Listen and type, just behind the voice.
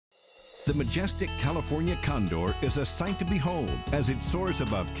The majestic California condor is a sight to behold as it soars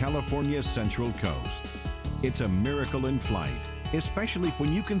above California's central coast. It's a miracle in flight, especially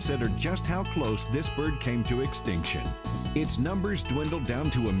when you consider just how close this bird came to extinction. Its numbers dwindled down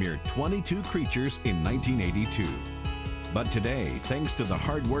to a mere 22 creatures in 1982. But today, thanks to the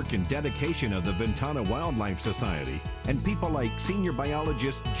hard work and dedication of the Ventana Wildlife Society and people like senior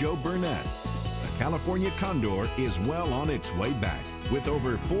biologist Joe Burnett, the California condor is well on its way back, with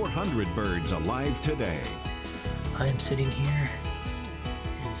over 400 birds alive today. I'm sitting here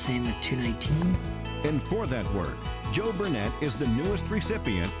in SAMA 219. And for that work, Joe Burnett is the newest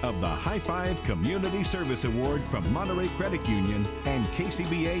recipient of the High Five Community Service Award from Monterey Credit Union and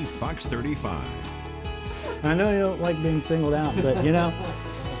KCBA Fox 35. I know you don't like being singled out, but you know,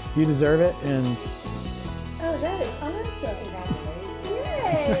 you deserve it. And oh, that is awesome!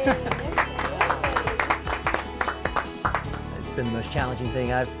 Yay! It's been the most challenging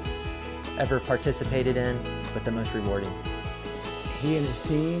thing I've ever participated in, but the most rewarding. he and his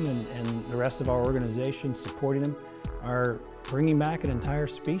team and the rest of our organization supporting him are bringing back an entire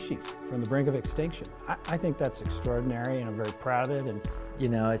species from the brink of extinction. I think that's extraordinary, and I'm very proud of it. And you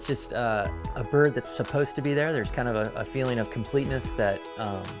know, it's just a bird that's supposed to be there. There's kind of a feeling of completeness that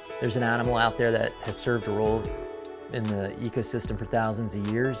there's an animal out there that has served a role in the ecosystem for thousands of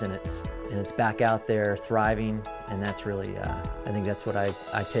years, and it's back out there thriving, and that's really, I think that's what I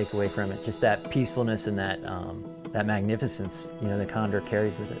take away from it, just that peacefulness and that magnificence, you know, the condor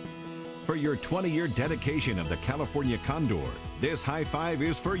carries with it. For your 20-year dedication of the California condor, this high five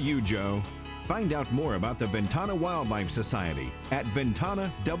is for you, Joe. Find out more about the Ventana Wildlife Society at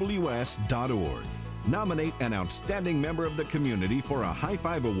ventanaws.org. Nominate an outstanding member of the community for a High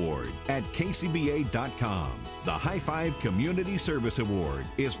Five Award at kcba.com. The High Five Community Service Award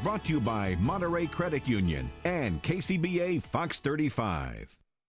is brought to you by Monterey Credit Union and KCBA Fox 35.